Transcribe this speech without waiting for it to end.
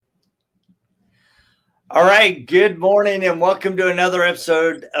All right, good morning and welcome to another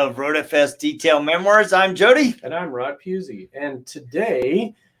episode of RoadFS Detail Memoirs. I'm Jody. And I'm Rod Pusey. And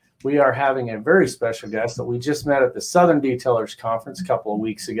today we are having a very special guest that we just met at the Southern Detailers Conference a couple of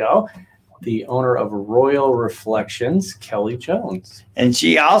weeks ago, the owner of Royal Reflections, Kelly Jones. And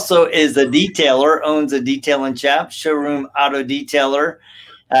she also is a detailer, owns a detailing shop, Showroom Auto Detailer,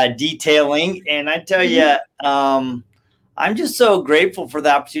 detailing. And I tell you, I'm just so grateful for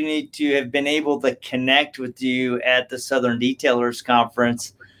the opportunity to have been able to connect with you at the Southern Detailers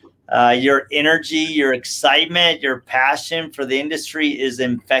Conference. Your energy, your excitement, your passion for the industry is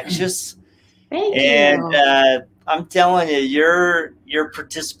infectious. Thank you. And I'm telling you, your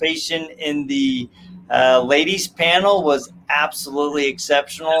participation in the ladies panel was absolutely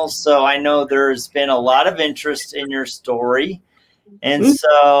exceptional. So I know there's been a lot of interest in your story. And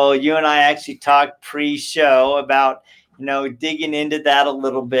so you and I actually talked pre-show about digging into that a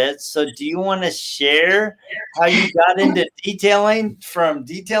little bit. So do you want to share how you got into detailing, from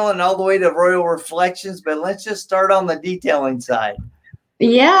detailing all the way to Royal Reflections? But let's just start on the detailing side.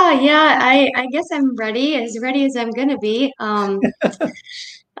 Yeah. I guess I'm ready as I'm going to be. I've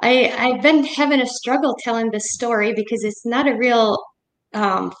been having a struggle telling this story because it's not a real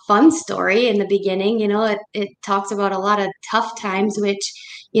fun story in the beginning. It talks about a lot of tough times, which,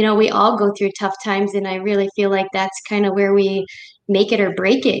 we all go through tough times. And I really feel like that's kind of where we make it or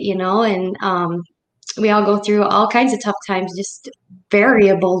break it, and we all go through all kinds of tough times, just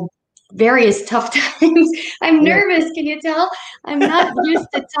various tough times. I'm nervous. Can you tell? I'm not used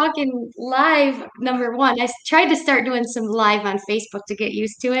to talking live. Number one, I tried to start doing some live on Facebook to get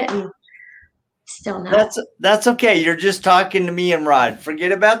used to it, and still not. That's okay. You're just talking to me and Rod.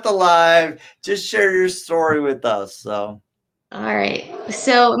 Forget about the live. Just share your story with us. So. All right.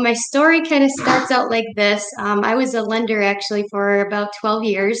 So my story kind of starts out like this. I was a lender actually for about 12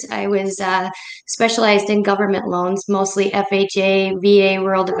 years. I was specialized in government loans, mostly FHA, VA,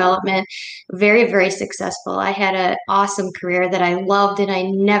 rural development. Very, very successful. I had an awesome career that I loved, and I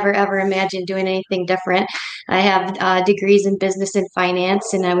never, ever imagined doing anything different. I have degrees in business and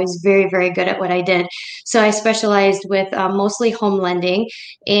finance, and I was very, very good at what I did. So I specialized with mostly home lending,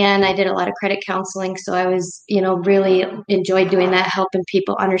 and I did a lot of credit counseling. So I was, really enjoyed doing that, helping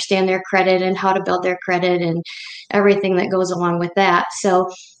people understand their credit and how to build their credit and everything that goes along with that. So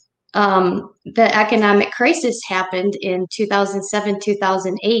the economic crisis happened in 2007,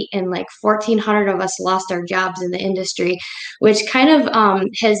 2008, and like 1,400 of us lost our jobs in the industry, which kind of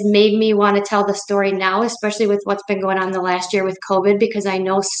has made me want to tell the story now, especially with what's been going on the last year with COVID, because I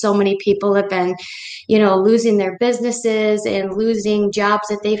know so many people have been, losing their businesses and losing jobs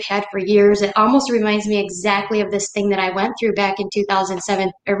that they've had for years. It almost reminds me exactly of this thing that I went through back in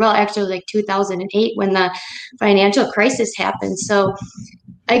 2007, or well, actually like 2008 when the financial crisis happened. So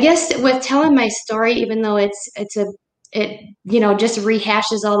I guess with telling my story, even though it just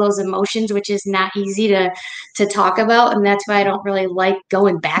rehashes all those emotions, which is not easy to talk about, and that's why I don't really like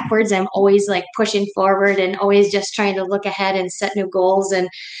going backwards. I'm always like pushing forward and always just trying to look ahead and set new goals and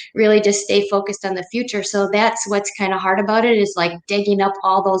really just stay focused on the future. So that's what's kind of hard about it, is like digging up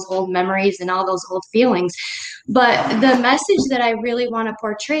all those old memories and all those old feelings. But the message that I really want to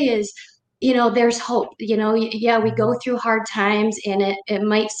portray is, there's hope. Yeah, we go through hard times, and it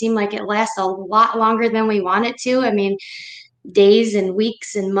might seem like it lasts a lot longer than we want it to. I mean, days and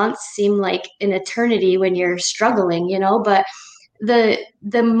weeks and months seem like an eternity when you're struggling, but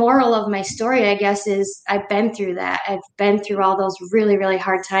the moral of my story, I guess, is I've been through that. I've been through all those really, really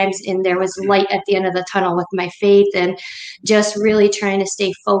hard times, and there was light at the end of the tunnel with my faith and just really trying to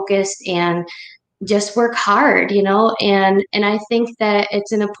stay focused and just work hard, and I think that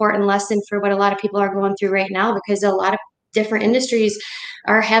it's an important lesson for what a lot of people are going through right now, because a lot of different industries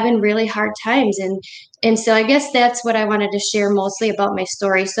are having really hard times. And so I guess that's what I wanted to share mostly about my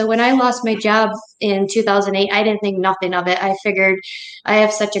story. So when I lost my job in 2008, I didn't think nothing of it. I figured I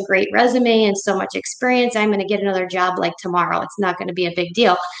have such a great resume and so much experience. I'm going to get another job like tomorrow. It's not going to be a big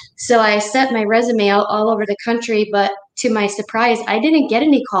deal. So I sent my resume out all over the country, but to my surprise, I didn't get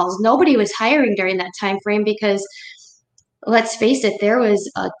any calls. Nobody was hiring during that time frame because, let's face it, there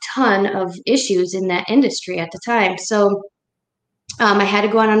was a ton of issues in that industry at the time. So I had to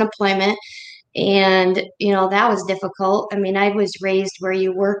go on unemployment, and that was difficult. I mean, I was raised where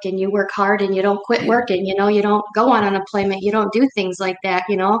you work and you work hard and you don't quit working. You don't go on unemployment. You don't do things like that.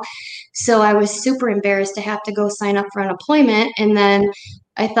 So I was super embarrassed to have to go sign up for unemployment, and then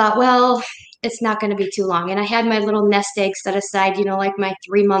I thought, well, it's not going to be too long. And I had my little nest egg set aside, like my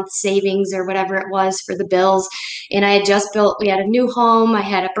 3-month savings or whatever it was for the bills. And I had just we had a new home. I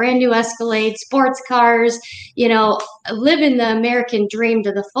had a brand new Escalade, sports cars, living the American dream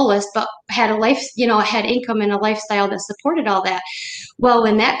to the fullest, but had a life, I had income and a lifestyle that supported all that. Well,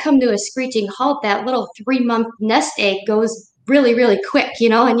 when that come to a screeching halt, that little 3-month nest egg goes really, really quick,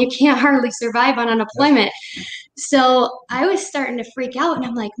 and you can't hardly survive on unemployment. So I was starting to freak out, and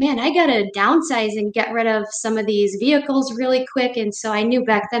I'm like, man, I got to downsize and get rid of some of these vehicles really quick. And so I knew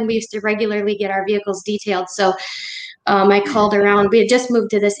back then we used to regularly get our vehicles detailed. So I called around. We had just moved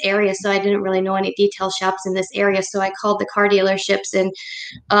to this area, so I didn't really know any detail shops in this area. So I called the car dealerships, and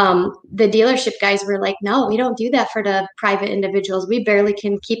the dealership guys were like, no, we don't do that for the private individuals. We barely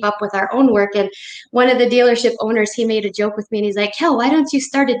can keep up with our own work. And one of the dealership owners, he made a joke with me, and he's like, hell, why don't you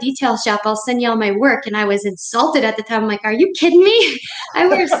start a detail shop? I'll send you all my work. And I was insulted at the time. I'm like, are you kidding me? I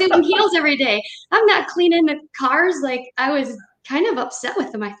wear suit and heels every day. I'm not cleaning the cars. Like, I was kind of upset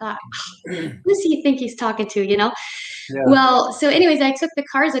with him. I thought, who does he think he's talking to, Yeah. Well, so anyways, I took the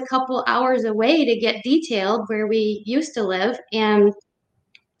cars a couple hours away to get detailed where we used to live. And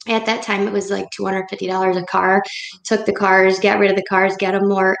at that time, it was like $250 a car. Took the cars, got rid of the cars, got a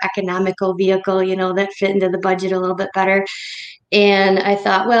more economical vehicle, that fit into the budget a little bit better. And I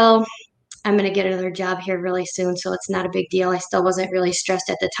thought, well, I'm going to get another job here really soon, so it's not a big deal. I still wasn't really stressed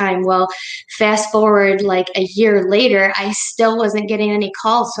at the time. Well, fast forward like a year later, I still wasn't getting any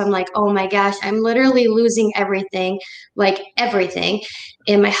calls. So I'm like, oh my gosh, I'm literally losing everything, like everything.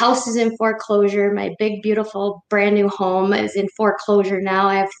 And my house is in foreclosure. My big, beautiful, brand new home is in foreclosure now.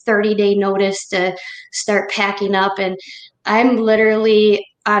 I have 30-day notice to start packing up, and I'm literally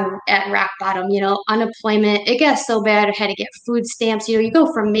at rock bottom, unemployment. It got so bad. I had to get food stamps. You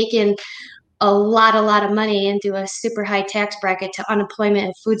go from making a lot of money into a super high tax bracket to unemployment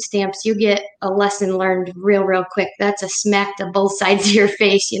and food stamps. You get a lesson learned real quick. That's a smack to both sides of your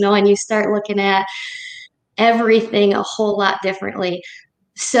face, and you start looking at everything a whole lot differently.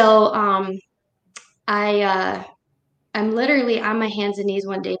 So I'm literally on my hands and knees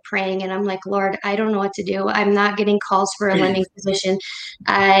one day praying, and I'm like, Lord, I don't know what to do. I'm not getting calls for a lending position.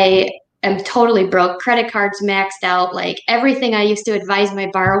 I am totally broke. Credit cards maxed out. Like everything I used to advise my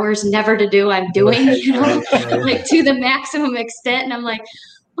borrowers never to do, I'm doing, like to the maximum extent. And I'm like,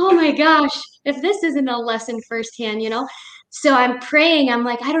 oh my gosh, if this isn't a lesson firsthand, So I'm praying. I'm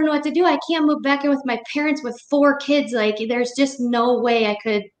like, I don't know what to do. I can't move back in with my parents with 4 kids. Like there's just no way I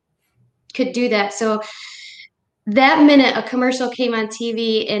could do that. So that minute a commercial came on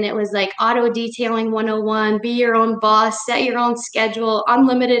TV, and it was like auto detailing 101, be your own boss, set your own schedule,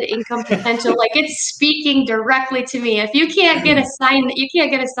 unlimited income potential. Like it's speaking directly to me. If you can't get a sign, you can't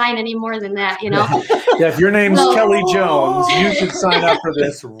get a sign any more than that, Yeah, if your name's Kelly Jones, you should sign up for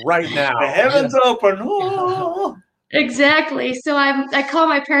this right now. The heavens open. Exactly. So I call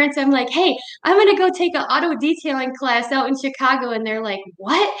my parents. I'm like, hey, I'm going to go take an auto detailing class out in Chicago. And they're like,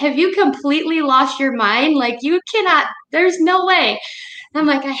 what? Have you completely lost your mind? Like you cannot, there's no way. And I'm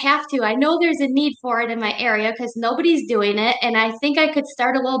like, I have to. I know there's a need for it in my area because nobody's doing it. And I think I could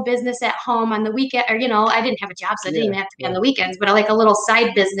start a little business at home on the weekend, or, I didn't have a job, so I didn't even have to be on the weekends, but like a little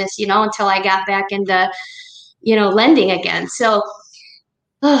side business, until I got back into, lending again. So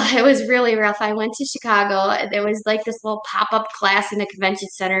it was really rough. I went to Chicago. There was like this little pop-up class in the convention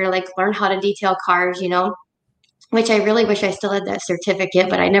center, like learn how to detail cars, which I really wish I still had that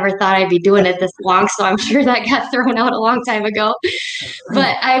certificate, but I never thought I'd be doing it this long. So I'm sure that got thrown out a long time ago.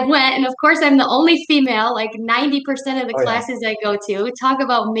 But I went, and of course I'm the only female, like 90% of the classes I go to talk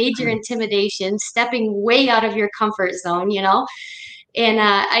about major intimidation, stepping way out of your comfort zone, And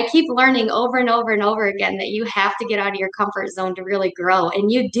I keep learning over and over and over again that you have to get out of your comfort zone to really grow. And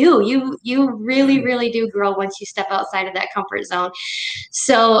you do. You really, really do grow once you step outside of that comfort zone.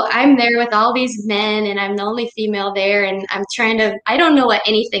 So I'm there with all these men, and I'm the only female there. And I'm I don't know what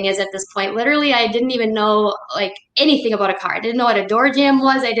anything is at this point. Literally, I didn't even know like anything about a car. I didn't know what a door jam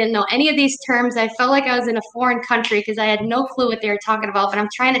was. I didn't know any of these terms. I felt like I was in a foreign country because I had no clue what they were talking about, but I'm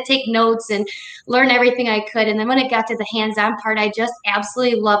trying to take notes and learn everything I could. And then when it got to the hands-on part, I just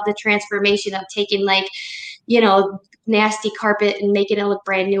absolutely loved the transformation of taking like, nasty carpet and making it look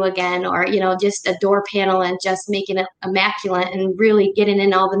brand new again, or, just a door panel and just making it immaculate and really getting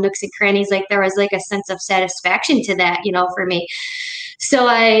in all the nooks and crannies. Like there was like a sense of satisfaction to that, for me. So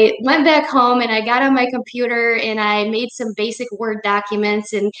I went back home and I got on my computer and I made some basic Word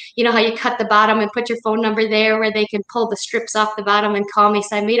documents, and you know how you cut the bottom and put your phone number there where they can pull the strips off the bottom and call me.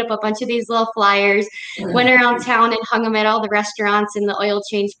 So I made up a bunch of these little flyers, went around town and hung them at all the restaurants and the oil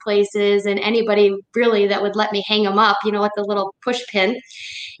change places and anybody really that would let me hang them up, you know, with the little push pin.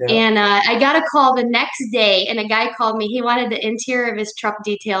 Yeah. And I got a call the next day and a guy called me. He wanted the interior of his truck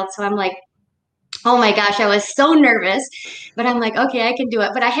detailed. So I'm like, oh my gosh, I was so nervous, but I'm like, okay, I can do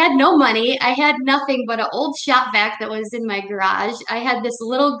it. But I had no money. I had nothing but an old shop vac that was in my garage. I had this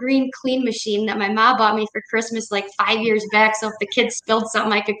little green clean machine that my mom bought me for Christmas like 5 years back. So if the kids spilled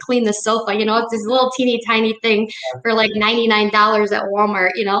something, I could clean the sofa. You know, it's this little teeny tiny thing for like $99 at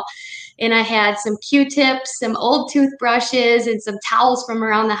Walmart, you know. And I had some Q-tips, some old toothbrushes, and some towels from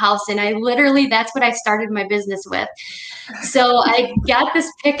around the house. And I literally, that's what I started my business with. So I got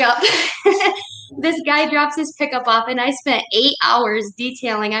this pickup. This guy drops his pickup off and I spent 8 hours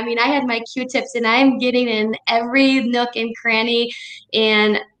detailing. I mean, I had my Q-tips and I'm getting in every nook and cranny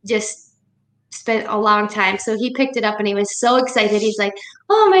and just spent a long time. So he picked it up and he was so excited. He's like,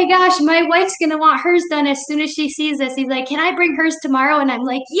 oh my gosh, my wife's going to want hers done as soon as she sees this. He's like, can I bring hers tomorrow? And I'm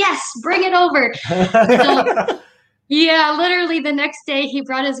like, yes, bring it over. So, yeah, literally the next day he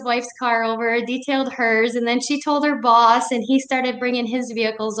brought his wife's car over, detailed hers, and then she told her boss, and he started bringing his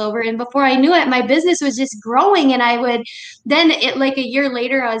vehicles over. And before I knew it, my business was just growing. And I would then, like a year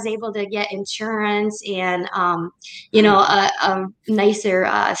later, I was able to get insurance and, you know, a nicer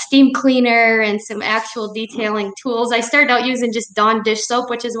steam cleaner and some actual detailing tools. I started out using just Dawn dish soap,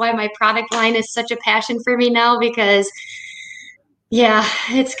 which is why my product line is such a passion for me now because yeah,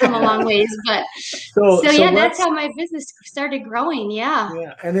 it's come a long ways, but so yeah, that's how my business started growing. Yeah.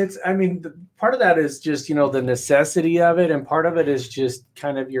 Yeah. And it's, I mean, part of that is just, you know, the necessity of it. And part of it is just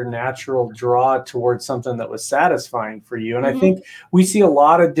kind of your natural draw towards something that was satisfying for you. And I think we see a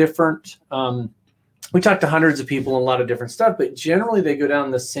lot of different, we talk to hundreds of people and a lot of different stuff, but generally they go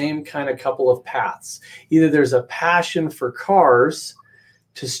down the same kind of couple of paths. Either there's a passion for cars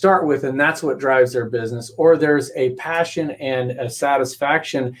to start with, and that's what drives their business, or there's a passion and a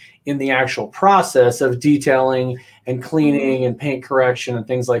satisfaction in the actual process of detailing and cleaning and paint correction and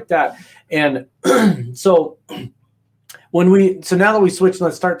things like that. And so now that we switch,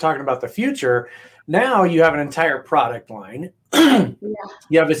 let's start talking about the future. Now you have an entire product line.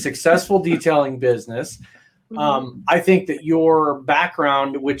 You have a successful detailing business. I think that your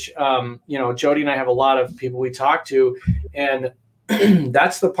background, which, you know, Jody and I have a lot of people we talk to, and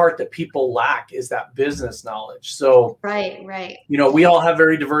that's the part that people lack is that business knowledge. So, right. You know, we all have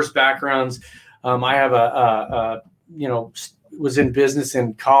very diverse backgrounds. I have you know, was in business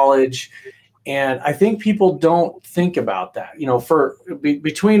in college. And I think people don't think about that. You know,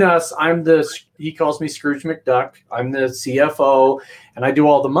 between us, he calls me Scrooge McDuck. I'm the CFO and I do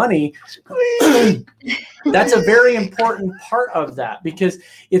all the money. That's a very important part of that because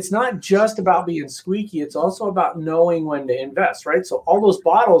it's not just about being squeaky. It's also about knowing when to invest, right? So all those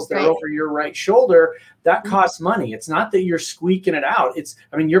bottles that are over your right shoulder, that costs money. It's not that you're squeaking it out.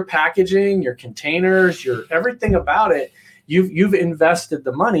 Your packaging, your containers, everything about it, you've invested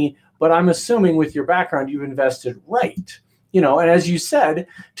the money. But I'm assuming with your background, you've invested right. You know, and as you said,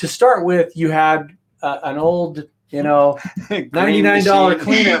 to start with, you had an old, you know, $99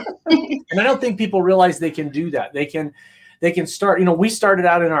 cleaner. And I don't think people realize they can do that. They can start, you know, we started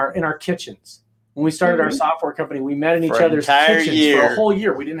out in our kitchens. When we started our software company, we met in each other's kitchens for a whole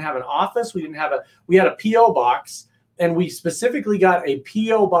year. We didn't have an office. We had a P.O. box. And we specifically got a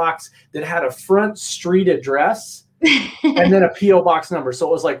P.O. box that had a front street address and then a P.O. box number. So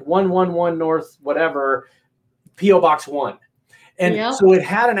it was like 111 North, whatever, P.O. box 1. And so it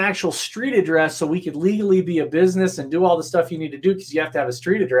had an actual street address so we could legally be a business and do all the stuff you need to do because you have to have a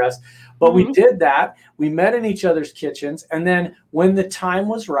street address. But we did that. We met in each other's kitchens. And then when the time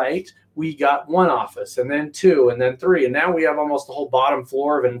was right, we got one office and then two and then three. And now we have almost the whole bottom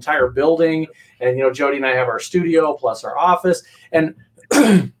floor of an entire building. And, you know, Jody and I have our studio plus our office. And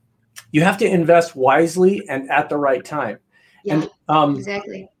you have to invest wisely and at the right time. Yeah, and,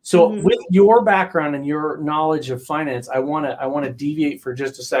 exactly. So with your background and your knowledge of finance, I want to deviate for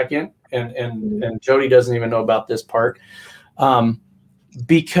just a second. And Jody doesn't even know about this part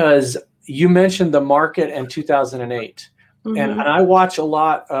because you mentioned the market in 2008. And I watch a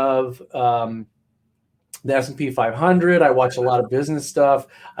lot of the S&P 500. I watch a lot of business stuff.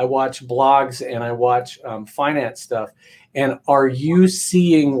 I watch blogs and I watch finance stuff. And are you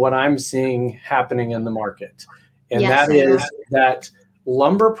seeing what I'm seeing happening in the market? And that is that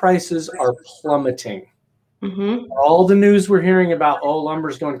lumber prices are plummeting. All the news we're hearing about,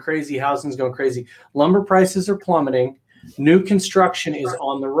 lumber's going crazy, housing's going crazy. Lumber prices are plummeting. New construction is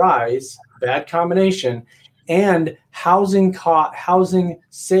on the rise, bad combination, and housing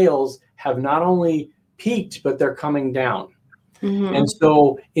sales have not only peaked, but they're coming down. Mm-hmm. And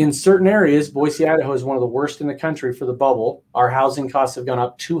so in certain areas, Boise, Idaho is one of the worst in the country for the bubble. Our housing costs have gone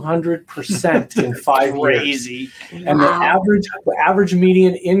up 200% in 5 years. Crazy. And the average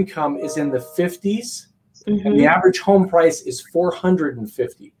median income is in the 50s, and the average home price is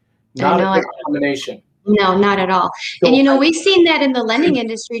 $450. Not a good combination. No, not at all. And, we've seen that in the lending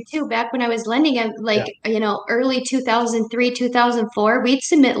industry too. Back when I was lending, early 2003, 2004, we'd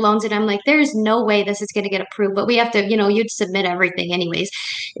submit loans and I'm like, there's no way this is going to get approved, but we have to, you'd submit everything anyways,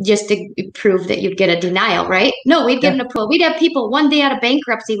 just to prove that you'd get a denial, right? No, we'd get an approval. We'd have people one day out of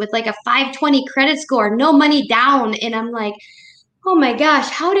bankruptcy with like a 520 credit score, no money down. And I'm like, oh my gosh,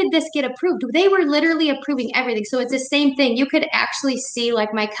 how did this get approved? They were literally approving everything. So it's the same thing. You could actually see,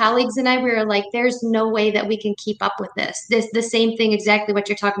 like my colleagues and I, we were like, there's no way that we can keep up with this. The same thing, exactly what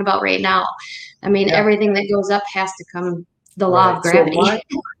you're talking about right now. I mean, everything that goes up has to come, the law of gravity.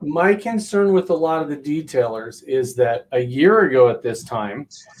 So my concern with a lot of the detailers is that a year ago at this time,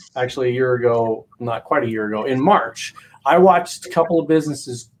 actually a year ago, not quite a year ago, in March, I watched a couple of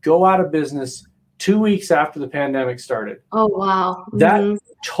businesses go out of business 2 weeks after the pandemic started. Oh, wow. That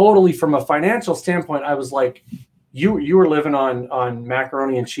totally, from a financial standpoint, I was like, you were living on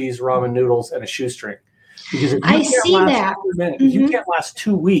macaroni and cheese, ramen noodles, and a shoestring. Because if you can't last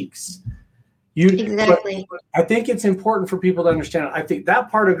 2 weeks. Exactly. I think it's important for people to understand. I think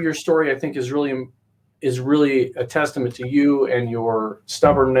that part of your story, I think, is really a testament to you and your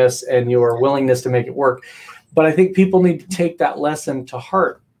stubbornness and your willingness to make it work. But I think people need to take that lesson to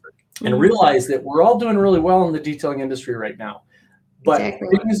heart and realize that we're all doing really well in the detailing industry right now. But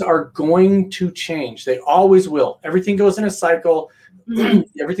things are going to change. They always will. Everything goes in a cycle.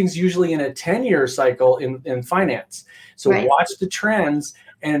 Everything's usually in a 10-year cycle in finance. So watch the trends,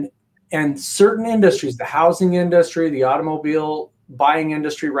 and certain industries, the housing industry, the automobile buying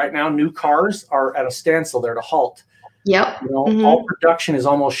industry right now, new cars are at a standstill. They're at a halt. Yep. All production is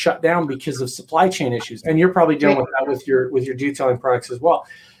almost shut down because of supply chain issues. And you're probably dealing with that with your detailing products as well.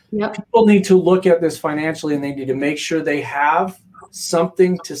 Yep. People need to look at this financially, and they need to make sure they have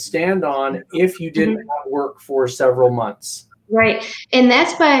something to stand on if you didn't have work for several months. Right. And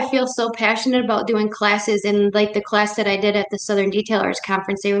that's why I feel so passionate about doing classes. And like the class that I did at the Southern Detailers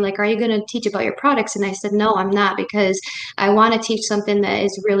Conference, they were like, are you going to teach about your products? And I said, no, I'm not, because I want to teach something that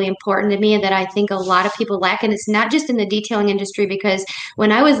is really important to me and that I think a lot of people lack. And it's not just in the detailing industry, because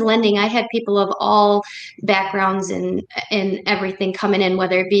when I was lending, I had people of all backgrounds and everything coming in,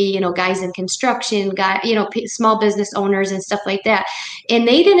 whether it be, guys in construction, small business owners and stuff like that. And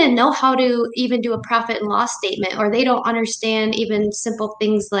they didn't know how to even do a profit and loss statement, or they don't understand even simple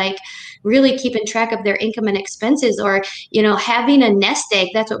things like really keeping track of their income and expenses, or having a nest egg.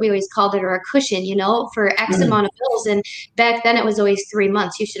 That's what we always called it, or a cushion, for X amount of bills. And back then it was always 3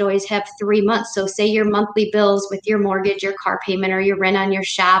 months. You should always have 3 months. So say your monthly bills with your mortgage, your car payment, or your rent on your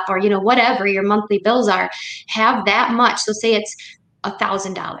shop, or whatever your monthly bills are, have that much. So say it's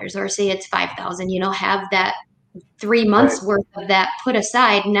 $1,000, or say it's $5,000, have that 3 months worth of that put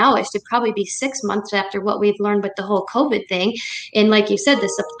aside. Now it should probably be 6 months after what we've learned with the whole COVID thing. And like you said, the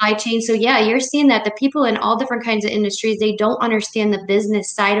supply chain. So yeah, you're seeing that the people in all different kinds of industries, they don't understand the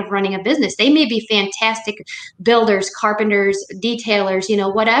business side of running a business. They may be fantastic builders, carpenters, detailers,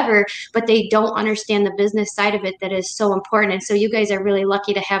 whatever, but they don't understand the business side of it that is so important. And so you guys are really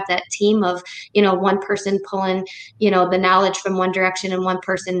lucky to have that team of, one person pulling, the knowledge from one direction, and one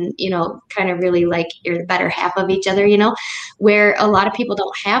person, kind of really like you're the better half of each other, where a lot of people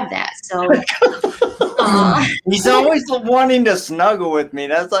don't have that. So he's always wanting to snuggle with me.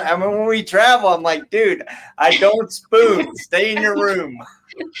 That's like, when we travel, I'm like, dude, I don't spoon. Stay in your room.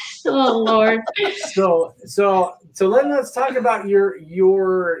 Oh Lord. So let's talk about your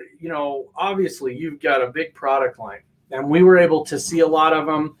obviously you've got a big product line, and we were able to see a lot of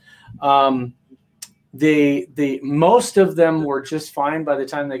them. The most of them were just fine by the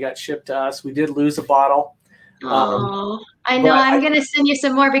time they got shipped to us. We did lose a bottle. I know. I'm going to send you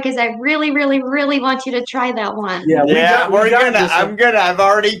some more, because I really, really, really want you to try that one. Yeah, I've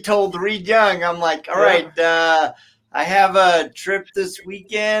already told Reed Young. I'm like, all right, I have a trip this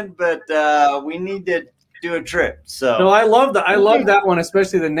weekend, but we need to do a trip. So no, I love that one,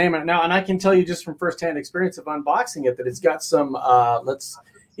 especially the name of it now. And I can tell you just from firsthand experience of unboxing it that it's got some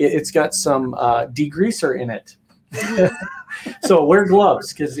degreaser in it. So wear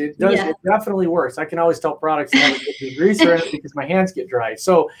gloves, because it definitely works. I can always tell products that have a degreaser in it because my hands get dry.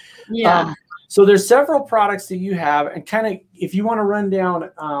 So so there's several products that you have, and kind of if you want to run down,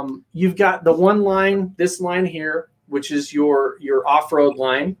 you've got the one line, this line here, which is your off-road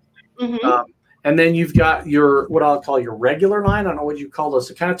line. Mhm. And then you've got your, what I'll call your regular line. I don't know what you call those.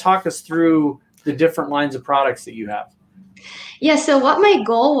 So kind of talk us through the different lines of products that you have. Yeah, so what my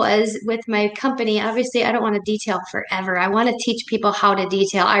goal was with my company, obviously, I don't want to detail forever. I want to teach people how to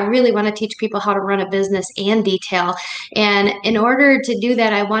detail. I really want to teach people how to run a business and detail. And in order to do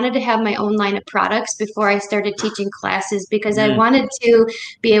that, I wanted to have my own line of products before I started teaching classes because I wanted to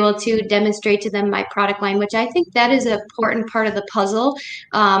be able to demonstrate to them my product line, which I think that is an important part of the puzzle,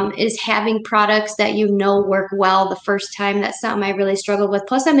 is having products that you know work well the first time. That's something I really struggled with.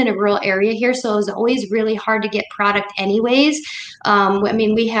 Plus, I'm in a rural area here, so it was always really hard to get product anyways. I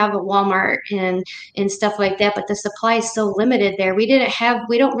mean, we have a Walmart and stuff like that, but the supply is so limited there. We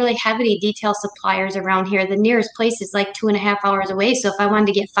don't really have any detail suppliers around here. The nearest place is like 2.5 hours away. So if I wanted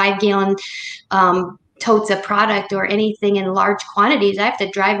to get 5-gallon totes of product or anything in large quantities, I have to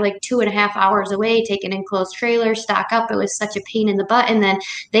drive like 2.5 hours away, take an enclosed trailer, stock up. It was such a pain in the butt. And then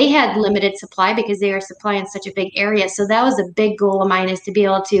they had limited supply because they were supplying such a big area. So that was a big goal of mine, is to be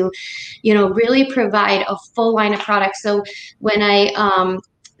able to, really provide a full line of products. So when I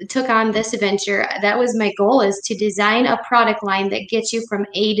took on this adventure, that was my goal, is to design a product line that gets you from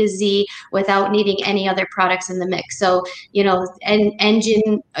A to Z without needing any other products in the mix. So, an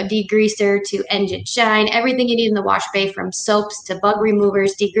engine degreaser to engine shine, everything you need in the wash bay, from soaps to bug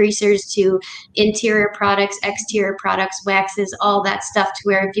removers, degreasers to interior products, exterior products, waxes, all that stuff, to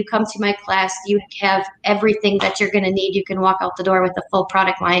where if you come to my class, you have everything that you're going to need. You can walk out the door with a full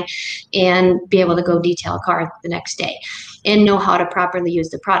product line and be able to go detail a car the next day and know how to properly use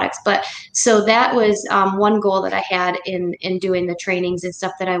the products. But so that was one goal that I had in doing the trainings and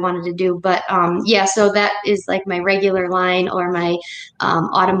stuff that I wanted to do. But so that is like my regular line, or my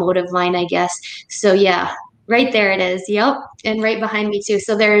automotive line, I guess. So yeah, right there it is. Yep. And right behind me too.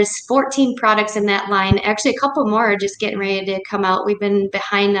 So there's 14 products in that line. Actually, a couple more are just getting ready to come out. We've been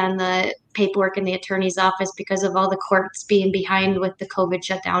behind on the paperwork in the attorney's office because of all the courts being behind with the COVID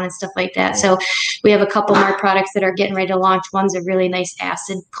shutdown and stuff like that. So we have a couple more products that are getting ready to launch. One's a really nice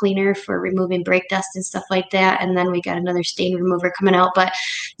acid cleaner for removing brake dust and stuff like that. And then we got another stain remover coming out. But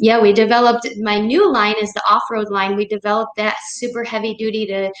yeah, we developed, my new line is the off-road line. We developed that super heavy duty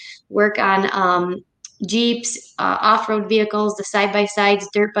to work on Jeeps, off-road vehicles, the side-by-sides,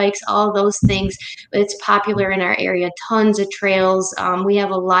 dirt bikes, all those things. It's popular in our area. Tons of trails. We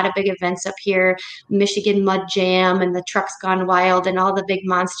have a lot of big events up here. Michigan Mud Jam and the Trucks Gone Wild and all the big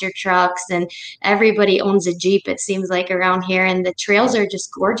monster trucks. And everybody owns a Jeep, it seems like, around here. And the trails are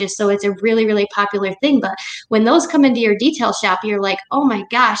just gorgeous. So it's a really, really popular thing. But when those come into your detail shop, you're like, oh my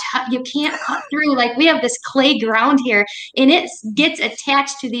gosh, you can't cut through. Like, we have this clay ground here, and it gets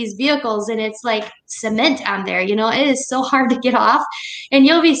attached to these vehicles, and it's like cement on there. It is so hard to get off, and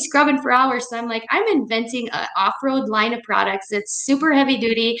you'll be scrubbing for hours. So I'm like, I'm inventing an off-road line of products that's super heavy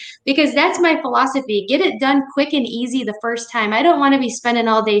duty, because that's my philosophy. Get it done quick and easy the first time. I don't want to be spending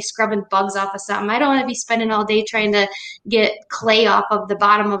all day scrubbing bugs off of something. I don't want to be spending all day trying to get clay off of the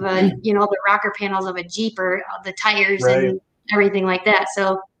bottom of the rocker panels of a Jeep, or the tires and everything like that.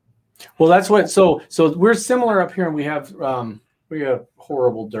 So, well, that's what, so we're similar up here, and we have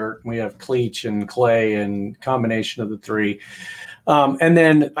horrible dirt. We have cleach and clay and combination of the three. And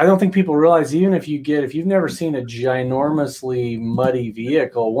then I don't think people realize, even if you've never seen a ginormously muddy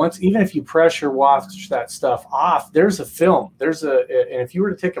vehicle, even if you pressure wash that stuff off, there's a film. And if you were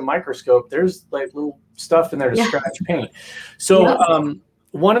to take a microscope, there's like little stuff in there to scratch paint. So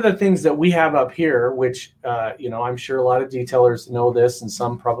one of the things that we have up here, which, I'm sure a lot of detailers know this and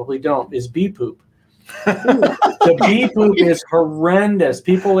some probably don't, is bee poop. The bee poop is horrendous.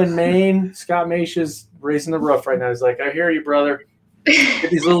 People in Maine, Scott Macia's raising the roof right now. He's like, I hear you, brother. Get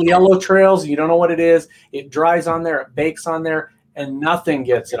these little yellow trails. You don't know what it is. It dries on there. It bakes on there, and nothing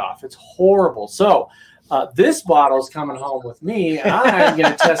gets it off. It's horrible. So this bottle's coming home with me, and I'm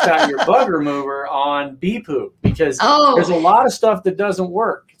going to test out your bug remover on bee poop, because there's a lot of stuff that doesn't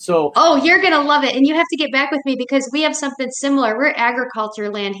work. So, you're going to love it. And you have to get back with me, because we have something similar. We're agriculture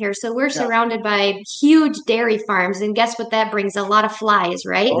land here. So we're surrounded by huge dairy farms. And guess what that brings? A lot of flies,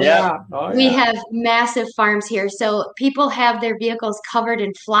 right? We have massive farms here. So people have their vehicles covered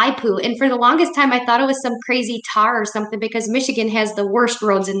in fly poo. And for the longest time, I thought it was some crazy tar or something, because Michigan has the worst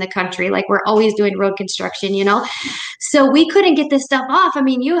roads in the country. Like, we're always doing road construction. construction, So we couldn't get this stuff off. I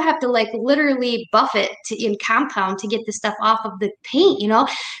mean, you have to like literally buff it in compound to get the stuff off of the paint.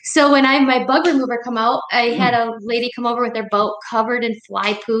 So when my bug remover come out, I had a lady come over with their boat covered in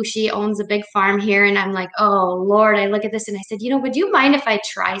fly poo. She owns a big farm here. And I'm like, oh Lord, I look at this and I said, would you mind if I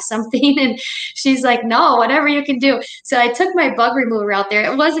try something? And she's like, no, whatever you can do. So I took my bug remover out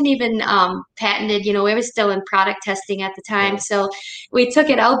there. It wasn't even patented, it was still in product testing at the time. So we took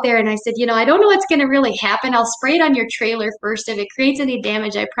it out there and I said, I don't know what's going to really happen. I'll spray it on your trailer first. If it creates any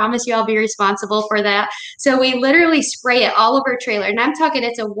damage, I promise you I'll be responsible for that. So we literally spray it all over our trailer. And I'm talking,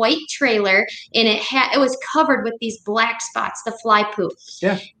 it's a white trailer and it was covered with these black spots, the fly poop.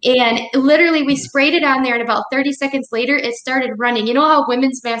 Yeah. And literally we sprayed it on there and about 30 seconds later, it started running. You know how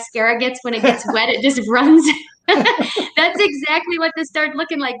women's mascara gets when it gets wet, it just runs? That's exactly what this started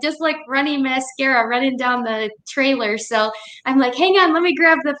looking like, just like running mascara running down the trailer. So I'm like, hang on, let me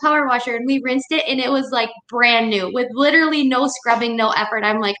grab the power washer. And we rinsed it and it was like brand new with literally no scrubbing, no effort.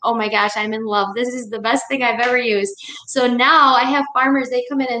 I'm like, oh my gosh, I'm in love. This is the best thing I've ever used. So now I have farmers, they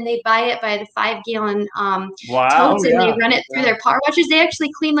come in and they buy it by the 5-gallon totes and they run it through their power washers. They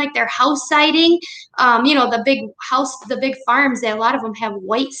actually clean like their house siding. The big farms, a lot of them have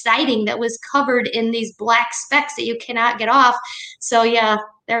white siding that was covered in these black specks that you cannot get off. So yeah,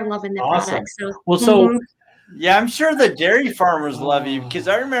 they're loving the product. So, yeah, I'm sure the dairy farmers love you, because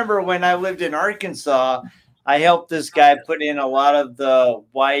I remember when I lived in Arkansas, I helped this guy put in a lot of the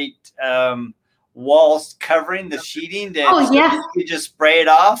white walls covering the sheeting that you just spray it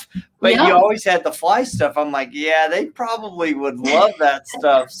off. But you always had the fly stuff. I'm like, yeah, they probably would love that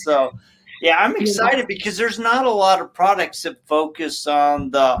stuff. So yeah, I'm excited because there's not a lot of products that focus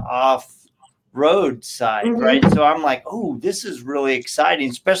on the off-road side, right? So I'm like, oh, this is really exciting,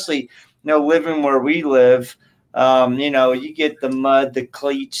 especially, living where we live. You get the mud, the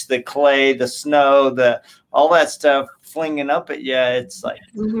cleats, the clay, the snow, all that stuff flinging up at you. It's like,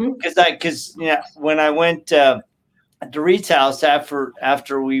 because when I went to Reed's house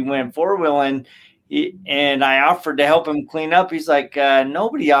after we went four-wheeling, and I offered to help him clean up. He's like,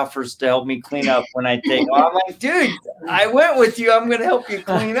 nobody offers to help me clean up when I take off. I'm like, dude, I went with you. I'm going to help you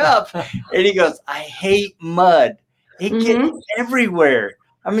clean up. And he goes, I hate mud. It gets everywhere.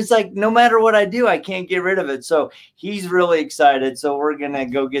 I mean, it's like, no matter what I do, I can't get rid of it. So he's really excited. So we're going to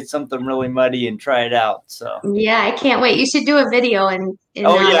go get something really muddy and try it out. So yeah, I can't wait. You should do a video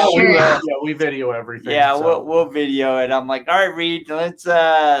we video everything. Yeah, so. we'll video it. I'm like, all right, Reed, let's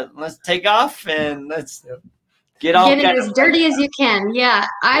take off and let's get it as dirty as you can. Yeah,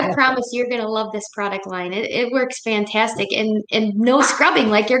 I promise you're going to love this product line. It works fantastic and no scrubbing.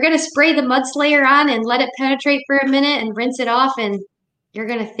 Like, you're going to spray the mud slayer on and let it penetrate for a minute and rinse it off, and you're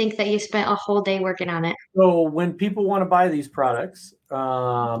going to think that you spent a whole day working on it. So when people want to buy these products,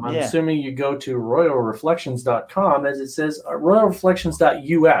 I'm assuming you go to royalreflections.com, as it says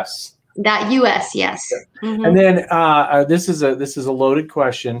royalreflections.us. .us, yes. And then this is a loaded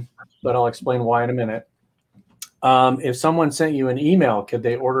question, but I'll explain why in a minute. If someone sent you an email, could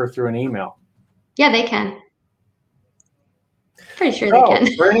they order through an email? Yeah, they can. Pretty sure they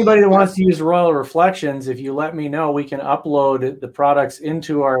can. For anybody that wants to use Royal Reflections, if you let me know, we can upload the products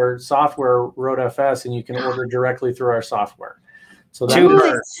into our software, RoadFS, and you can order directly through our software. So that's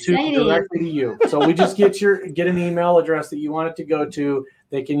directly to you. So we just get an email address that you want it to go to.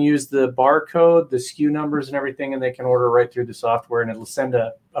 They can use the barcode, the SKU numbers, and everything, and they can order right through the software, and it'll send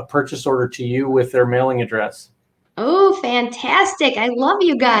a purchase order to you with their mailing address. Oh, fantastic. I love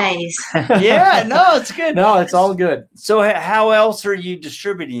you guys. Yeah, no, it's good. No, it's all good. So how else are you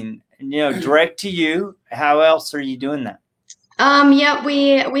distributing? Direct to you. How else are you doing that? Yeah,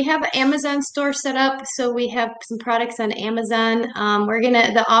 we have an Amazon store set up, so we have some products on Amazon.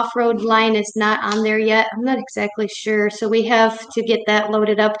 The off-road line is not on there yet. I'm not exactly sure, so we have to get that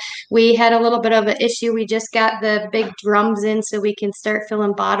loaded up. We had a little bit of an issue. We just got the big drums in so we can start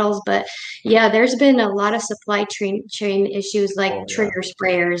filling bottles, but yeah, there's been a lot of supply chain issues like trigger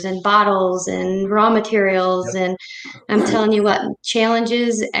sprayers and bottles and raw materials, and I'm telling you what,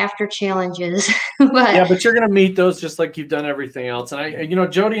 challenges after challenges. But you're going to meet those just like you've done everything else.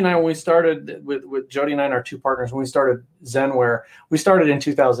 And Jody and I, when we started with Jody and I and our two partners, when we started Zenware, we started in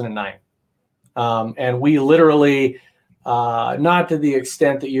 2009. And we literally, not to the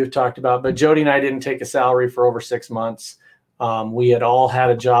extent that you've talked about, but Jody and I didn't take a salary for over 6 months. We had all had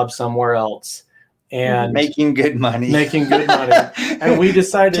a job somewhere else and making good money. And we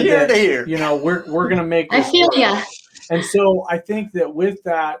decided we're going to make this I feel work. ya. And so I think that with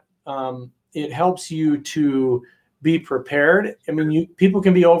that, it helps you to be prepared. I mean, people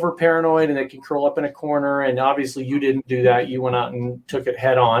can be over paranoid and they can curl up in a corner. And obviously you didn't do that. You went out and took it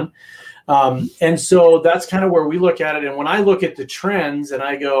head on. And so that's kind of where we look at it. And when I look at the trends and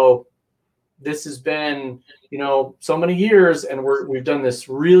I go, this has been, so many years and we've done this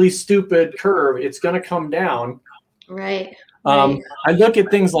really stupid curve, it's going to come down. Right. I look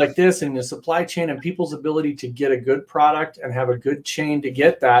at things like this and the supply chain and people's ability to get a good product and have a good chain to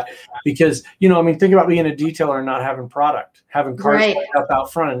get that, because, think about being a detailer and not having product, having cars up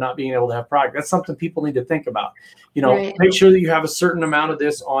out front and not being able to have product. That's something people need to think about. Make sure that you have a certain amount of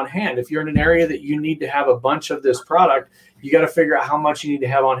this on hand. If you're in an area that you need to have a bunch of this product, you got to figure out how much you need to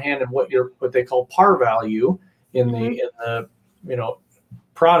have on hand and what they call par value in the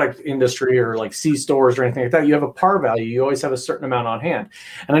product industry, or like C stores or anything like that. You have a par value. You always have a certain amount on hand.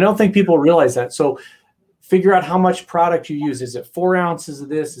 And I don't think people realize that. So figure out how much product you use. Is it 4 ounces of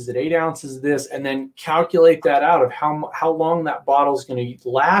this? Is it 8 ounces of this? And then calculate that out of how long that bottle is going to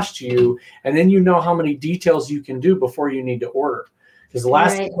last you. And then how many details you can do before you need to order. Because the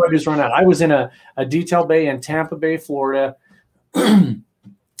last thing I do is run out. I was in a detail bay in Tampa Bay, Florida.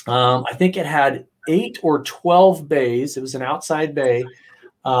 I think it had 8 or 12 bays. It was an outside bay.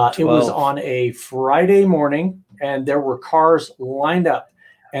 It was on a Friday morning, and there were cars lined up,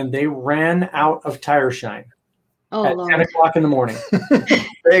 and they ran out of tire shine at Lord. 10 o'clock in the morning.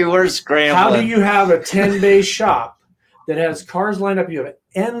 They were scrambling. How do you have a 10-bay shop that has cars lined up? You have an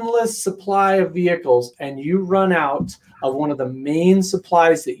endless supply of vehicles, and you run out of one of the main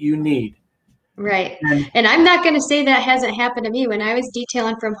supplies that you need. Right. And I'm not going to say that hasn't happened to me. When I was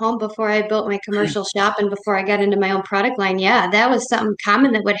detailing from home before I built my commercial shop and before I got into my own product line, that was something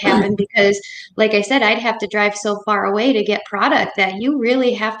common that would happen because, like I said, I'd have to drive so far away to get product that you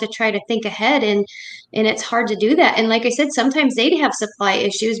really have to try to think ahead, and it's hard to do that. And like I said, sometimes they'd have supply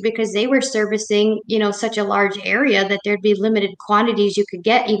issues because they were servicing, such a large area that there'd be limited quantities you could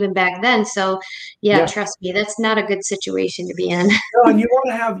get even back then. So trust me, that's not a good situation to be in. No, and you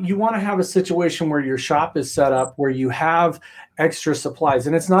want to have a situation where your shop is set up where you have extra supplies,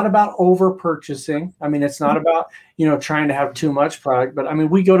 and it's not about over purchasing. It's not about, trying to have too much product, but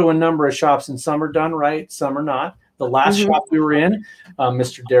we go to a number of shops and some are done right, some are not. The last shop we were in,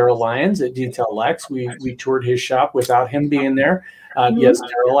 Mr. Daryl Lyons at Detail Lex, we toured his shop without him being there. Yes,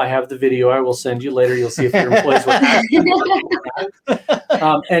 Daryl, I have the video. I will send you later. You'll see if your employees were.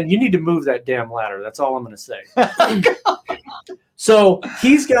 And you need to move that damn ladder. That's all I'm going to say. So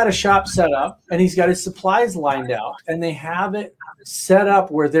he's got a shop set up, and he's got his supplies lined out, and they have it set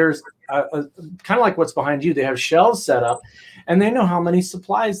up where there's a kind of like what's behind you. They have shelves set up, and they know how many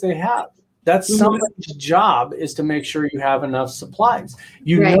supplies they have. That's somebody's job, is to make sure you have enough supplies.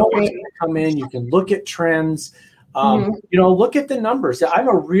 Know what's going to come in. You can look at trends. Look at the numbers. I'm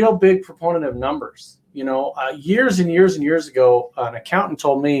a real big proponent of numbers. Years and years and years ago, an accountant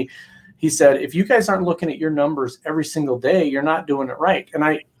told me, he said, if you guys aren't looking at your numbers every single day, you're not doing it right.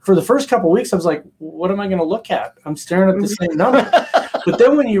 And for the first couple of weeks, I was like, what am I going to look at? I'm staring at the same number. But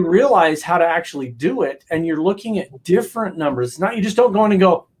then when you realize how to actually do it, and you're looking at different numbers, you just don't go in and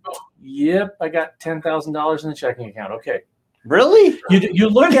go, yep, I got $10,000 in the checking account. Okay. Really? You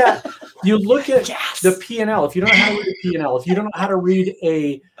look at the P&L. If you don't know how to read a P&L, if you don't know how to read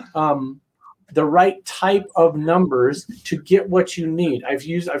the right type of numbers to get what you need. I've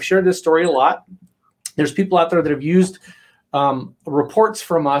shared this story a lot. There's people out there that have used reports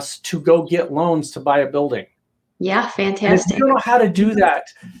from us to go get loans to buy a building. Yeah, fantastic. And if you don't know how to do that,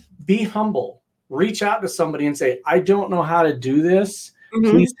 be humble. Reach out to somebody and say, I don't know how to do this.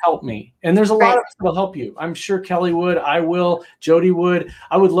 Please help me. And there's a lot of us that will help you. I'm sure Kelly would. I will. Jody would.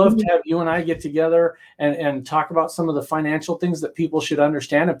 I would love to have you and I get together and talk about some of the financial things that people should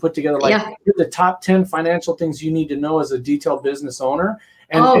understand and put together, the top 10 financial things you need to know as a detail business owner.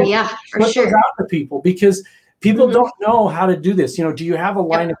 And for sure. Those out to people, because people don't know how to do this. Do you have a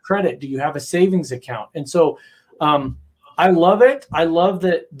line of credit? Do you have a savings account? And so I love it. I love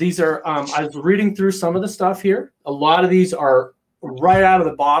that these are, I was reading through some of the stuff here. A lot of these are right out of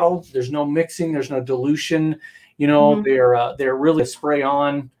the bottle. There's no mixing. There's no dilution. They're really a spray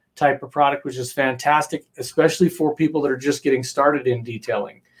on type of product, which is fantastic, especially for people that are just getting started in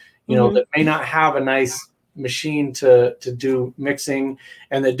detailing, that may not have a nice machine to do mixing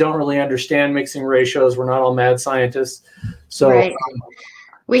and that don't really understand mixing ratios. We're not all mad scientists. So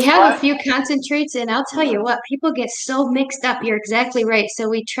we have a few concentrates, and I'll tell you what, people get so mixed up. You're exactly right. So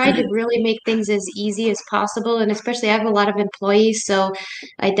we try to really make things as easy as possible. And especially I have a lot of employees, so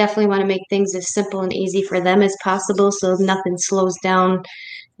I definitely want to make things as simple and easy for them as possible, so nothing slows down,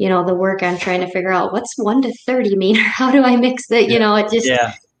 the work on trying to figure out what's 1 to 30 mean, or how do I mix that, it just,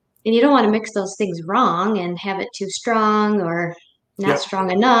 and you don't want to mix those things wrong and have it too strong or not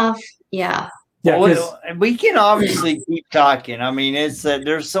strong enough. Yeah. Yeah, well, we can obviously keep talking. I mean, it's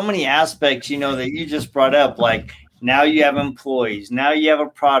there's so many aspects, that you just brought up. Like now you have employees, now you have a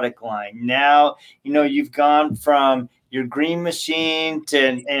product line. Now you've gone from your green machine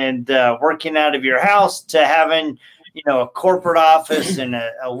to and working out of your house to having a corporate office and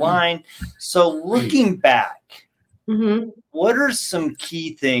a line. So looking back, what are some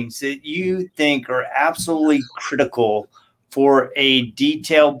key things that you think are absolutely critical for a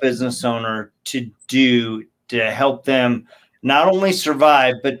detail business owner to do to help them not only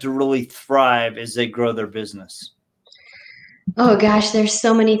survive, but to really thrive as they grow their business? Oh gosh, there's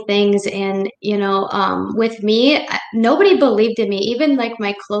so many things. And, with me, nobody believed in me, even like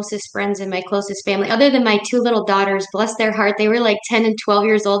my closest friends and my closest family, other than my two little daughters, bless their heart. They were like 10 and 12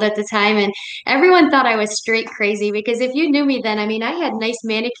 years old at the time. And everyone thought I was straight crazy because if you knew me then, I mean, I had nice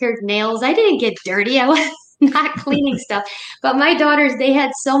manicured nails. I didn't get dirty. I was not cleaning stuff. But my daughters, they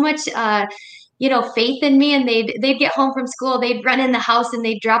had so much, faith in me, and they'd get home from school, they'd run in the house and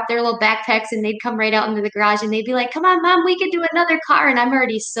they'd drop their little backpacks and they'd come right out into the garage and they'd be like, "Come on, Mom, we could do another car." And I'm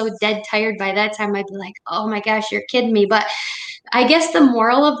already so dead tired by that time. I'd be like, "Oh my gosh, you're kidding me." But I guess the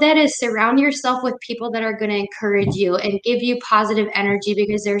moral of that is surround yourself with people that are going to encourage you and give you positive energy,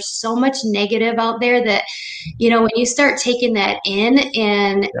 because there's so much negative out there that, when you start taking that in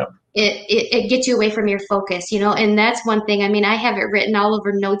and it gets you away from your focus, and that's one thing. I mean, I have it written all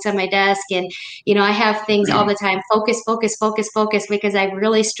over notes on my desk, and, I have things all the time, focus, focus, focus, focus, because I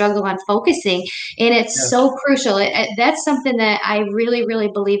really struggle on focusing. And it's so crucial. That's something that I really, really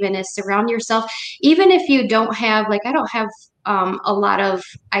believe in, is surround yourself. Even if you don't have, like, I don't have a lot of,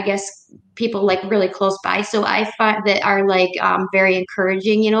 I guess, people like really close by. So I find that are like very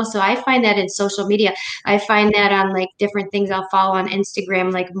encouraging, so I find that in social media. I find that on like different things I'll follow on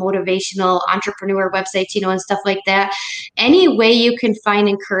Instagram, like motivational entrepreneur websites, and stuff like that. Any way you can find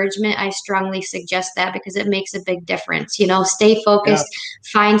encouragement, I strongly suggest that, because it makes a big difference. Stay focused,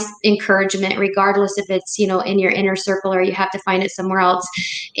 find encouragement, regardless if it's, in your inner circle or you have to find it somewhere else.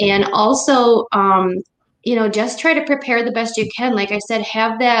 And also, just try to prepare the best you can. Like I said,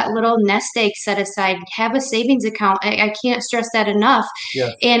 have that little nest egg set aside, have a savings account. I can't stress that enough.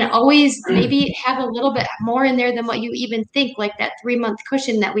 And always maybe have a little bit more in there than what you even think, like that 3-month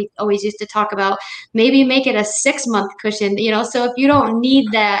cushion that we always used to talk about. Maybe make it a 6-month cushion, so if you don't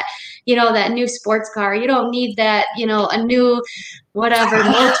need that, that new sports car, you don't need that, a new whatever,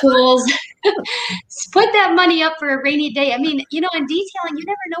 more tools. Put that money up for a rainy day. I mean, in detailing, you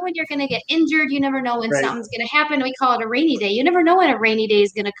never know when you're going to get injured. You never know when something's going to happen. We call it a rainy day. You never know when a rainy day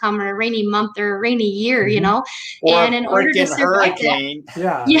is going to come, or a rainy month, or a rainy year, Or and in order to survive hurricane,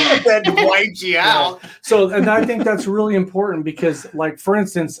 that wipes you out. So, and I think that's really important, because, like, for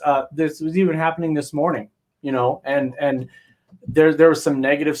instance, this was even happening this morning, and there was some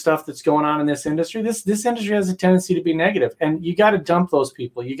negative stuff that's going on in this industry. This industry has a tendency to be negative, and you got to dump those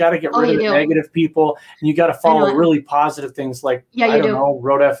people. You got to get rid of the negative people, and you got to follow really positive things, like, I don't know,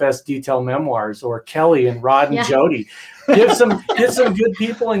 Road FS Detail Memoirs, or Kelly and Rod and Jody. Get some good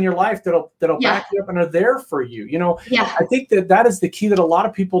people in your life that'll back you up and are there for you. I think that is the key that a lot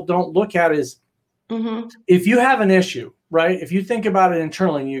of people don't look at is, if you have an issue, right? If you think about it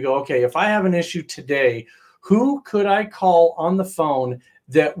internally and you go, okay, if I have an issue today, who could I call on the phone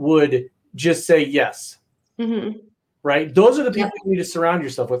that would just say yes? Right? Those are the people you need to surround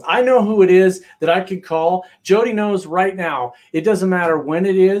yourself with. I know who it is that I could call. Jody knows right now. It doesn't matter when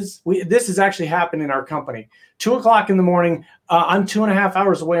it is. This has actually happened in our company. 2:00 in the morning. I'm 2.5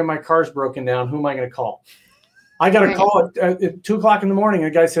 hours away and my car's broken down. Who am I going to call? I got a call at 2:00 in the morning. A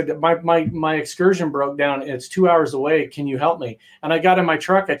guy said, my excursion broke down. It's 2 hours away. Can you help me? And I got in my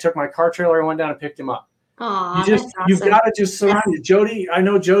truck. I took my car trailer. I went down and picked him up. Aww, you've got to just surround you. Jody, I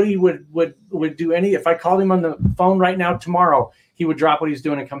know Jody would do if I called him on the phone right now tomorrow, he would drop what he's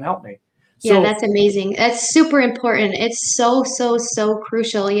doing and come help me. So, that's amazing. That's super important. It's so, so, so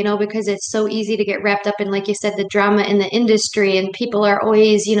crucial, because it's so easy to get wrapped up in, like you said, the drama in the industry, and people are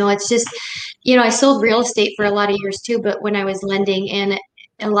always, it's just, I sold real estate for a lot of years too, but when I was lending, and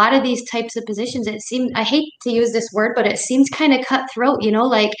a lot of these types of positions, it seems, I hate to use this word, but it seems kind of cutthroat,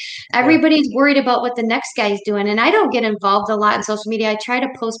 like everybody's worried about what the next guy's doing. And I don't get involved a lot in social media. I try to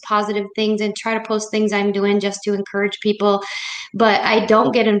post positive things and try to post things I'm doing just to encourage people, but I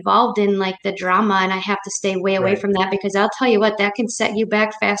don't get involved in like the drama, and I have to stay way away from that, because I'll tell you what, that can set you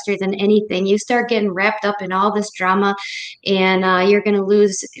back faster than anything. You start getting wrapped up in all this drama, and you're going to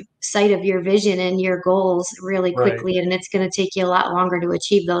lose sight of your vision and your goals really quickly, and it's going to take you a lot longer to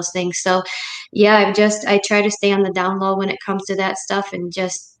achieve those things. So I try to stay on the down low when it comes to that stuff, and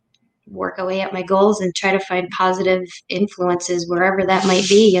just work away at my goals and try to find positive influences wherever that might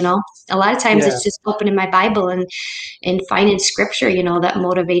be, you know. A lot of times it's just opening my Bible and finding scripture, you know, that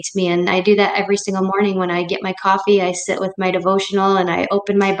motivates me. And I do that every single morning when I get my coffee. I sit with my devotional and I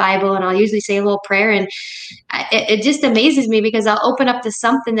open my Bible, and I'll usually say a little prayer. And it just amazes me because I'll open up to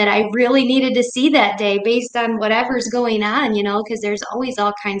something that I really needed to see that day based on whatever's going on, you know, because there's always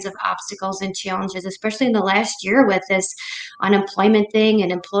all kinds of obstacles and challenges, especially in the last year with this unemployment thing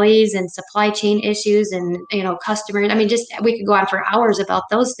and employees and supply chain issues and, you know, customers. I mean, just we could go on for hours about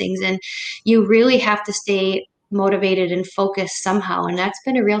those things. And you really have to stay motivated and focused somehow. And that's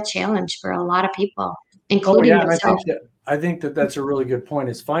been a real challenge for a lot of people, including myself. I think that that's a really good point,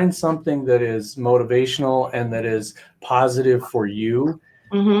 is find something that is motivational and that is positive for you.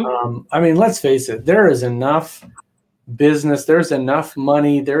 I mean, let's face it, there is enough business, there's enough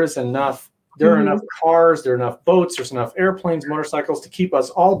money, there are enough cars, there are enough boats, there's enough airplanes, motorcycles to keep us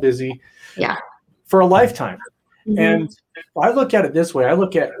all busy for a lifetime. And I look at it this way. I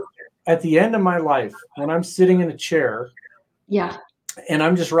look at the end of my life, when I'm sitting in a chair and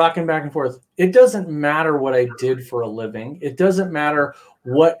I'm just rocking back and forth, it doesn't matter what I did for a living. It doesn't matter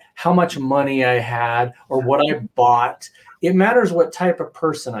how much money I had or what I bought. It matters what type of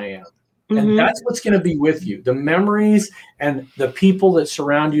person I am. And that's what's going to be with you. The memories and the people that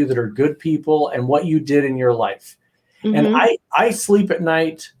surround you that are good people and what you did in your life. And I sleep at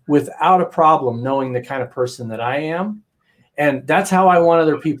night without a problem knowing the kind of person that I am. And that's how I want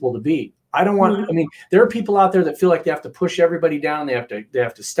other people to be. I don't want, I mean, there are people out there that feel like they have to push everybody down. They have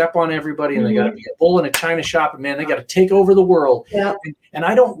to step on everybody, and they got to be a bull in a china shop, and man, they got to take over the world. And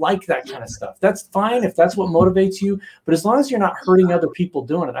I don't like that kind of stuff. That's fine if that's what motivates you. But as long as you're not hurting other people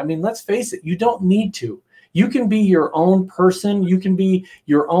doing it, I mean, let's face it, you don't need to. You can be your own person. You can be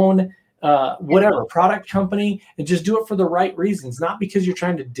your own whatever product company, and just do it for the right reasons, not because you're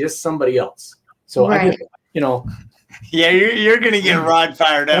trying to diss somebody else. So I just, you know. Yeah, you're going to get Rod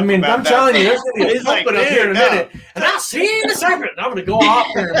fired up. I mean, I'm telling you, there's going to be a puppet up here in a minute. And I'll see in a second. I'm going to go off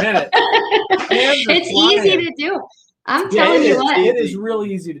here in a minute. It's easy to do. I'm telling you what. It is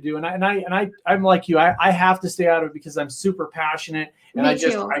really easy to do. And I'm like you. I have to stay out of it because I'm super passionate. And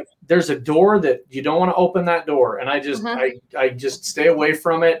there's a door that you don't want to open that door. And I just stay away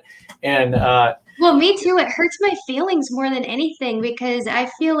from it. And well, me too. It hurts my feelings more than anything because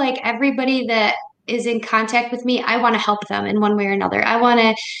I feel like everybody that is in contact with me, I want to help them in one way or another. I want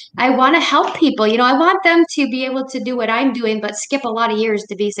to help people. You know, I want them to be able to do what I'm doing, but skip a lot of years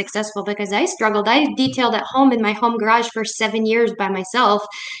to be successful because I struggled. I detailed at home in my home garage for 7 years by myself.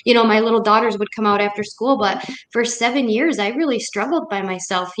 You know, my little daughters would come out after school, but for 7 years, I really struggled by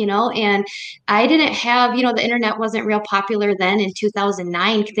myself, you know, and I didn't have, you know, the internet wasn't real popular then in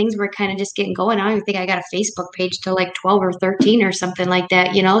 2009. Things were kind of just getting going. I don't even think I got a Facebook page till like 12 or 13 or something like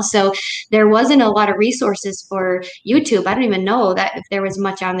that, you know, so there wasn't a lot of resources for YouTube. I don't even know that if there was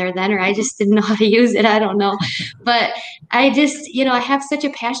much on there then, or I just didn't know how to use it. I don't know. But I just, you know, I have such a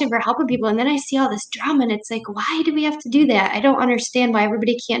passion for helping people. And then I see all this drama and it's like, why do we have to do that? I don't understand why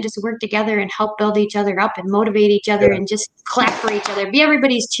everybody can't just work together and help build each other up and motivate each other and just clap for each other. Be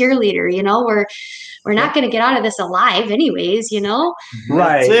everybody's cheerleader, you know, we're not going to get out of this alive anyways, you know?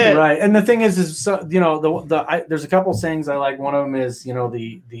 Right. And the thing is so, you know, there's a couple sayings I like. One of them is, you know,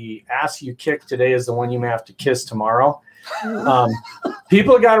 the ass you kick today is the one you may have to kiss tomorrow.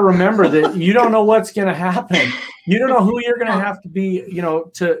 People got to remember that you don't know what's going to happen. You don't know who you're going to have to be, you know,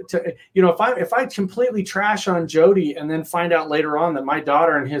 to, you know, if I completely trash on Jody and then find out later on that my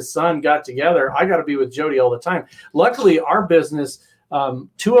daughter and his son got together, I got to be with Jody all the time. Luckily, our business,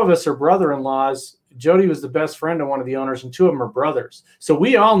 2 of us are brother-in-laws. Jody was the best friend of one of the owners, and 2 of them are brothers. So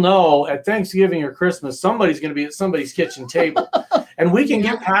we all know at Thanksgiving or Christmas, somebody's going to be at somebody's kitchen table. And we can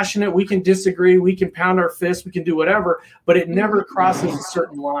get passionate, we can disagree, we can pound our fists, we can do whatever, but it never crosses a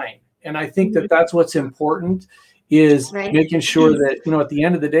certain line. And I think that that's what's important, is making sure that, you know, at the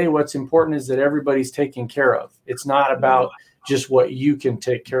end of the day, what's important is that everybody's taken care of. It's not about just what you can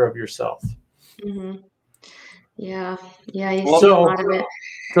take care of yourself. Yeah, you see a lot of it.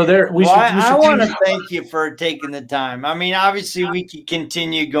 So there, I want to thank you for taking the time. I mean, obviously we could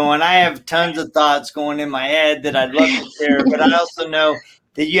continue going. I have tons of thoughts going in my head that I'd love to share, but I also know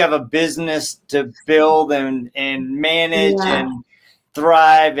that you have a business to build and manage and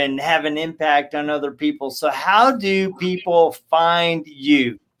thrive and have an impact on other people. So how do people find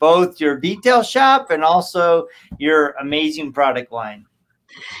you, both your detail shop and also your amazing product line?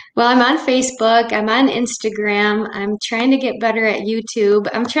 Well, I'm on Facebook. I'm on Instagram. I'm trying to get better at YouTube.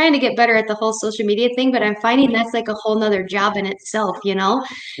 I'm trying to get better at the whole social media thing, but I'm finding that's like a whole nother job in itself, you know?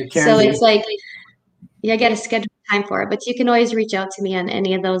 So it's like, I got to schedule time for it, but you can always reach out to me on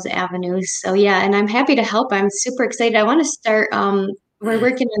any of those avenues. So yeah, and I'm happy to help. I'm super excited. I want to start, we're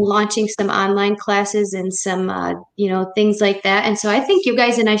working on launching some online classes and some, things like that. And so I think you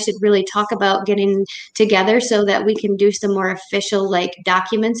guys and I should really talk about getting together so that we can do some more official like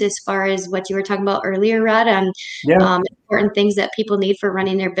documents as far as what you were talking about earlier, Rod, on important things that people need for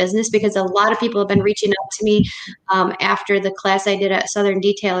running their business, because a lot of people have been reaching out to me after the class I did at Southern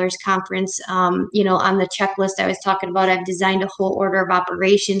Detailers Conference. On the checklist I was talking about, I've designed a whole order of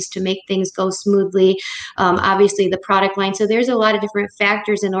operations to make things go smoothly. Obviously the product line. So there's a lot of different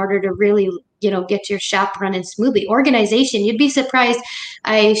factors in order to really get your shop running smoothly. Organization, you'd be surprised.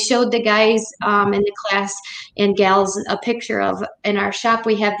 I showed the guys in the class and gals a picture of, in our shop,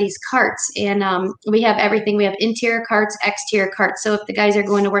 we have these carts, and we have everything. We have interior carts, exterior carts. So if the guys are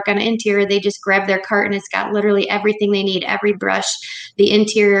going to work on an interior, they just grab their cart and it's got literally everything they need, every brush, the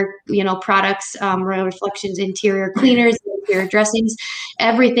interior, products, Royal Reflections, interior cleaners, interior dressings,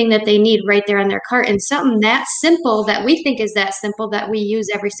 everything that they need right there on their cart. And something that simple that we think is that simple that we use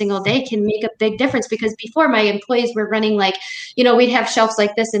every single day can make a big difference. Because before, my employees were running like, we'd have shelves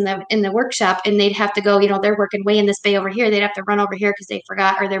like this in the workshop, and they'd have to go, they're working way in this bay over here. They'd have to run over here because they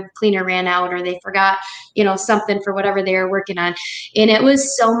forgot, or their cleaner ran out, or they forgot, something for whatever they were working on. And it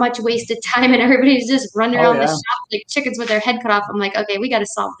was so much wasted time, and everybody's just running around the shop like chickens with their head cut off. I'm like, okay, we got to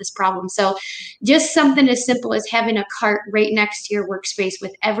solve this problem. So just something as simple as having a cart right next to your workspace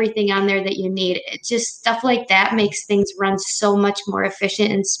with everything on there that you need. It just stuff like that makes things run so much more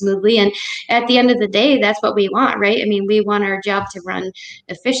efficient and smoothly. And at the end of the day, that's what we want, right? I mean, we want our job to run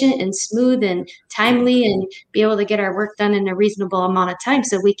efficient and smooth and timely and be able to get our work done in a reasonable amount of time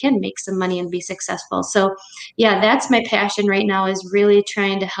so we can make some money and be successful. So yeah, that's my passion right now, is really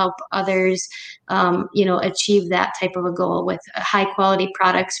trying to help others, achieve that type of a goal with high quality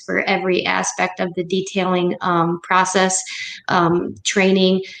products for every aspect of the detailing process,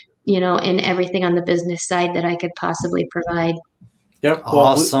 training, and everything on the business side that I could possibly provide. Yep. Well,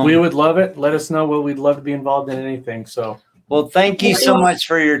 awesome. We would love it. Let us know. We'd love to be involved in anything. So, well, thank you so much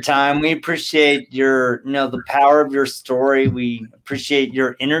for your time. We appreciate your, the power of your story. We appreciate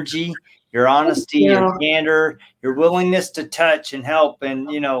your energy, your honesty, your candor, your willingness to touch and help and,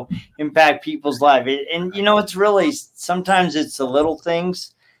 impact people's life. And, it's really, sometimes it's the little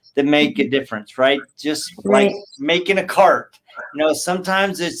things that make a difference, right? Just like making a cart.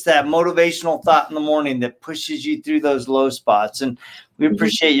 Sometimes it's that motivational thought in the morning that pushes you through those low spots. And we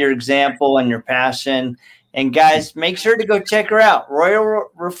appreciate your example and your passion. And guys, make sure to go check her out.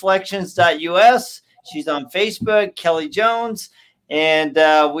 RoyalReflections.us. She's on Facebook, Kelly Jones. And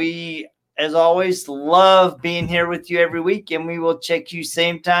we, as always, love being here with you every week. And we will check you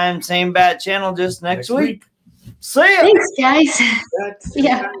same time, same bat channel just next week. See ya. Thanks, guys.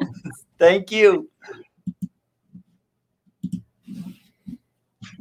 Thank you.